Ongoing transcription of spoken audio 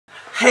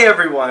Hey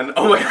everyone!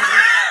 Oh my god.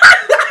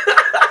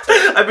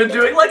 I've been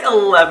doing like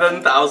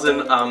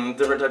 11,000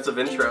 different types of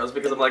intros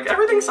because I'm like,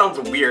 everything sounds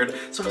weird.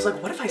 So I was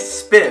like, what if I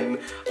spin?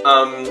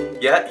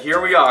 Yeah,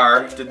 here we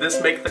are. Did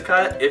this make the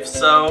cut? If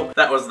so,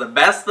 that was the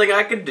best thing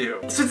I could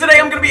do. So today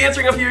I'm gonna be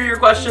answering a few of your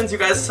questions. You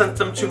guys sent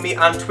them to me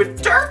on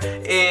Twitter,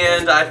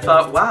 and I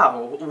thought,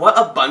 wow, what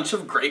a bunch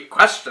of great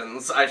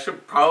questions. I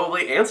should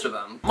probably answer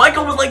them.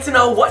 Michael would like to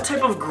know what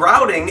type of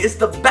grouting is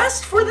the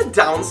best for the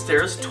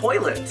downstairs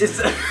toilet. Is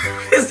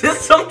this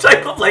some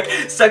type of like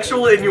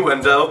sexual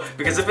innuendo?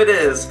 Because if it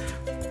is,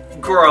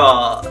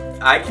 girl,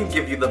 I can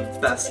give you the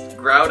best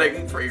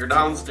grouting for your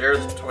downstairs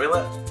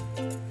toilet.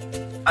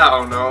 I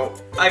don't know.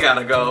 I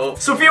gotta go.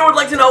 Sophia would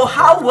like to know,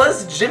 how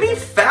was Jimmy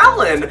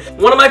Fallon?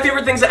 One of my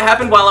favorite things that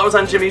happened while I was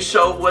on Jimmy's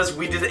show was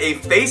we did a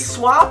face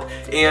swap,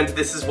 and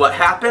this is what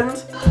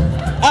happened.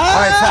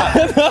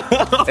 Alright,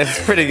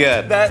 it's pretty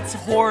good. That's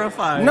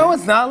horrifying. No,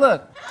 it's not.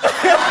 Look.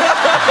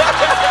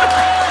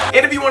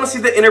 And if you want to see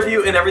the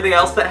interview and everything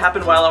else that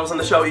happened while I was on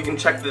the show, you can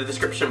check the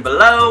description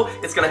below.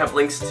 It's gonna have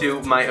links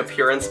to my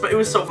appearance, but it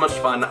was so much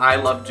fun. I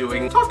love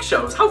doing talk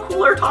shows. How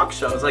cool are talk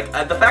shows? Like,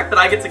 the fact that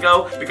I get to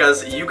go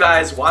because you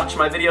guys watch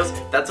my videos,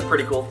 that's a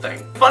pretty cool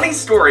thing. Funny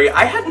story,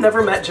 I had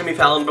never met Jimmy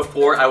Fallon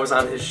before I was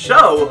on his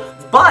show,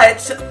 but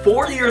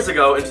 4 years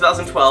ago in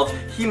 2012,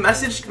 he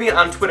messaged me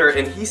on Twitter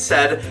and he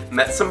said,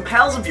 met some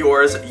pals of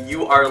yours,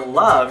 you are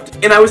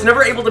loved. And I was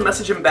never able to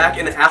message him back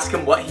and ask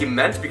him what he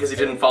meant because he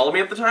didn't follow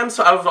me at the time,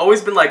 so I've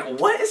always been like,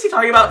 what is he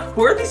talking about?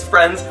 Who are these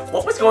friends?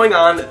 What was going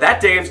on that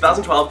day in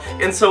 2012?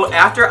 And so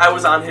after I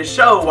was on his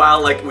show,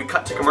 while like we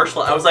cut to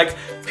commercial, I was like,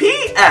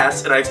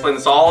 P.S. and I explained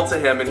this all to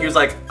him and he was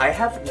like, I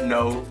have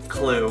no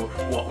clue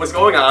what was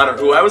going on or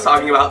who I was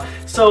talking about.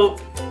 So,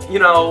 you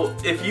know,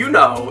 if you're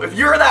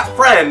that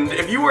friend,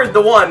 if you were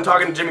the one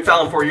talking to Jimmy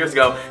Fallon 4 years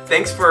ago,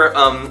 thanks for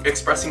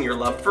expressing your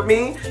love for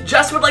me.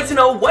 Jess would like to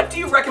know, what do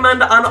you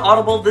recommend on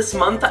Audible this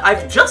month?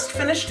 I've just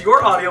finished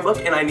your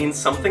audiobook and I need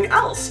something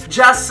else.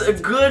 Jess,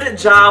 good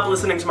job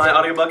listening to my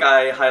audiobook.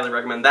 I highly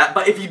recommend that.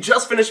 But if you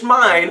just finished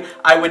mine,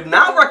 I would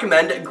now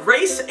recommend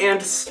Grace and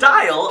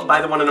Style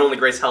by the one and only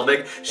Grace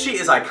Helbig. She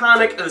is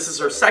iconic. This is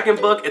her second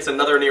book. It's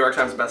another New York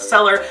Times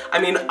bestseller. I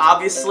mean,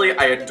 obviously,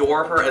 I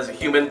adore her as a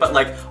human, but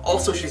like,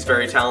 also she's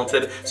very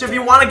talented. So if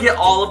you want to get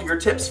all of your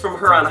tips from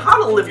her on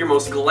how to live your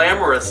most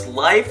glamorous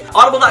life,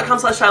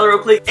 audible.com/Tyler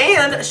Oakley,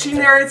 and she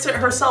narrates it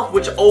herself,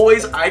 which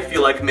always, I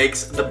feel like,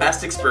 makes the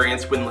best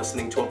experience when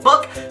listening to a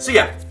book. So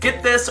yeah,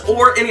 get this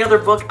or any other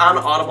book on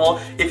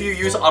Audible. If you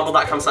use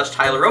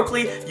audible.com/Tyler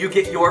Oakley, you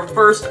get your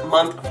first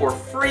month for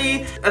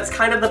free. That's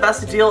kind of the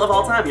best deal of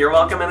all time. You're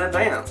welcome in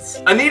advance.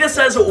 Anita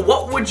says,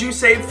 what would you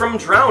save from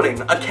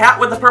drowning? A cat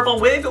with a purple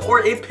wig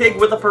or a pig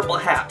with a purple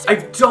hat? I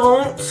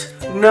don't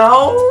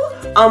know.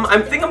 I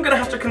think I'm gonna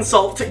have to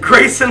consult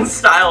Grace and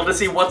Style to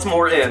see what's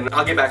more in.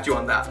 I'll get back to you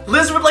on that.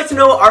 Liz would like to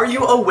know, are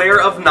you aware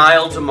of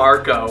Niall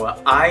DeMarco?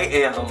 I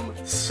am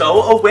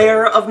so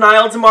aware of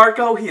Niall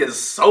DeMarco. He is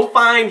so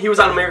fine. He was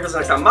on America's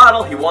Next Top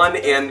Model. He won,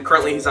 and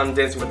currently he's on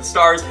Dancing with the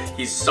Stars.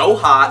 He's so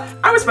hot.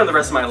 I would spend the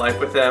rest of my life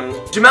with him.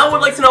 Jamel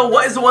would like to know,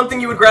 what is the one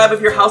thing you would grab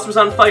if your house was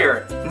on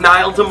fire?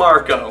 Niall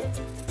DeMarco.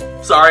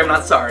 Sorry, I'm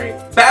not sorry.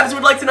 Babs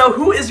would like to know,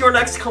 who is your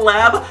next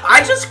collab?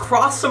 I just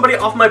crossed somebody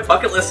off my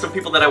bucket list of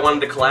people that I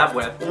wanted to collab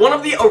with. One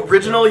of the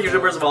original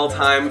YouTubers of all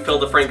time, Phil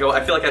DeFranco.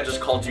 I feel like I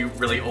just called you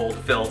really old,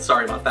 Phil.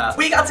 Sorry about that.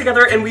 We got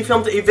together and we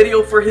filmed a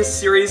video for his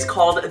series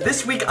called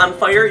This Week on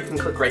Fire. You can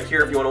click right here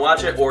if you want to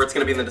watch it, or it's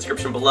going to be in the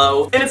description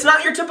below. And it's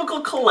not your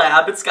typical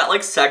collab. It's got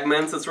like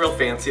segments. It's real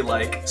fancy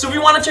like. So if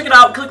you want to check it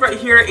out, click right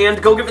here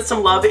and go give it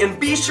some love. And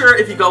be sure,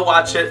 if you go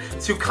watch it,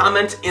 to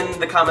comment in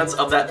the comments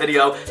of that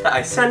video that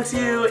I sent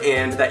you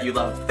and that you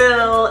love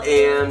Phil,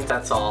 and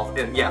that's all.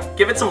 And yeah,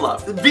 give it some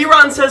love.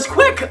 V-Ron says,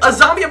 quick, a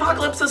zombie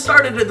apocalypse has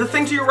started. The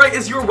thing to your right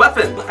is your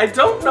weapon. I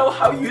don't know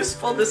how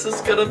useful this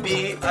is gonna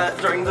be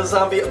during the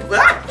zombie.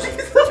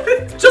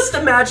 Just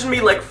imagine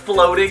me like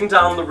floating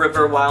down the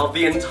river while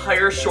the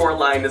entire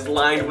shoreline is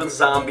lined with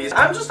zombies.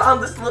 I'm just on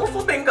this little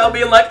flamingo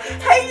being like,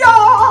 hey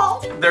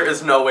y'all! There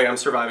is no way I'm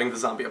surviving the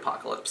zombie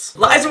apocalypse.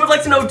 Liza would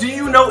like to know, do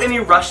you know any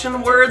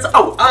Russian words?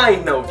 Oh, I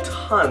know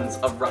tons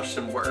of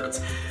Russian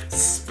words.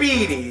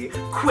 Speedy,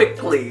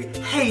 quickly,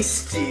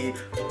 hasty,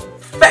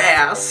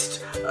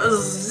 fast,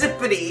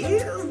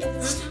 zippity.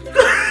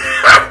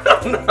 I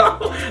don't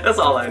know. That's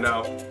all I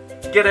know.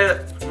 Get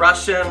it?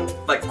 Russian,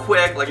 like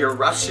quick, like you're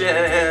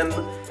Russian.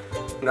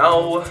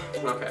 No?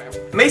 Okay.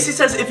 Macy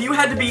says, if you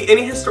had to be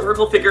any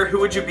historical figure, who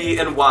would you be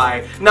and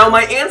why? Now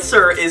my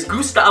answer is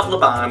Gustav Le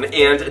Bon,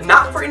 and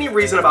not for any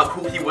reason about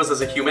who he was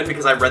as a human,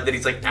 because I read that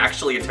he's like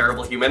actually a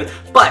terrible human,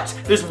 but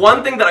there's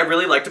one thing that I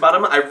really liked about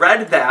him. I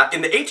read that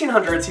in the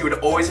 1800s he would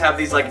always have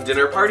these like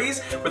dinner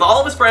parties with all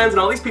of his friends and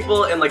all these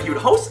people, and like he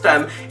would host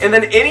them, and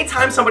then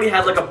anytime somebody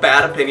had like a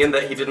bad opinion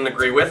that he didn't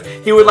agree with,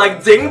 he would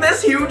like ding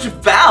this huge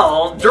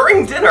bell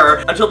during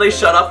dinner until they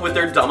shut up with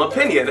their dumb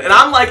opinion. And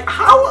I'm like,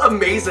 how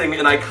amazing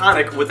and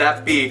iconic would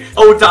that be?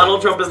 Oh,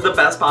 Donald Trump is the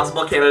best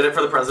possible candidate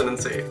for the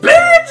presidency.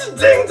 Bitch!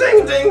 Ding,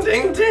 ding, ding,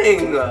 ding,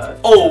 ding.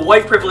 Oh,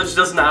 white privilege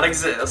does not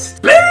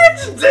exist.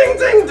 Bitch! Ding,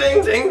 ding,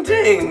 ding, ding,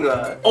 ding. ding!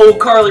 Oh,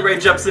 Carly Rae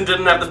Jepsen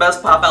didn't have the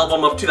best pop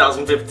album of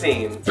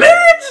 2015. Bitch!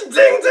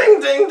 Ding, ding,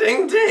 ding,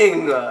 ding,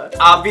 ding!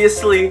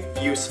 Obviously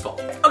useful.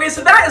 Okay,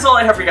 so that is all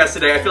I have for you guys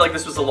today. I feel like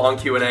this was a long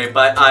Q&A,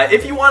 but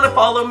if you want to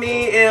follow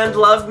me and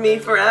love me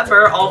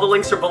forever, all the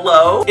links are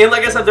below. And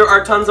like I said, there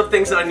are tons of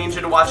things that I need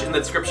you to watch in the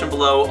description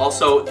below.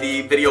 Also,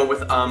 the video with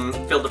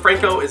Phil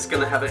DeFranco is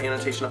going to have an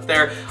annotation up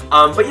there.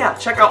 But yeah,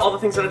 check out all the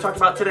things that I talked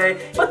about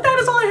today. But that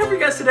is all I have for you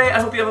guys today. I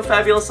hope you have a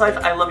fabulous life.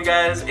 I love you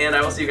guys, and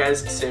I will see you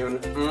guys soon.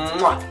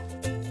 Mwah.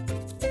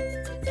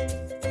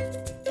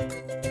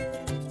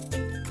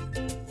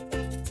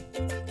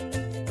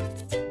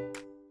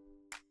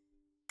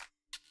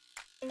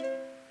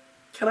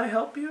 Can I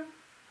help you?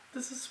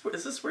 Is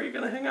this where you're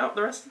gonna hang out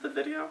the rest of the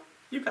video?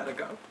 You gotta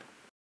go.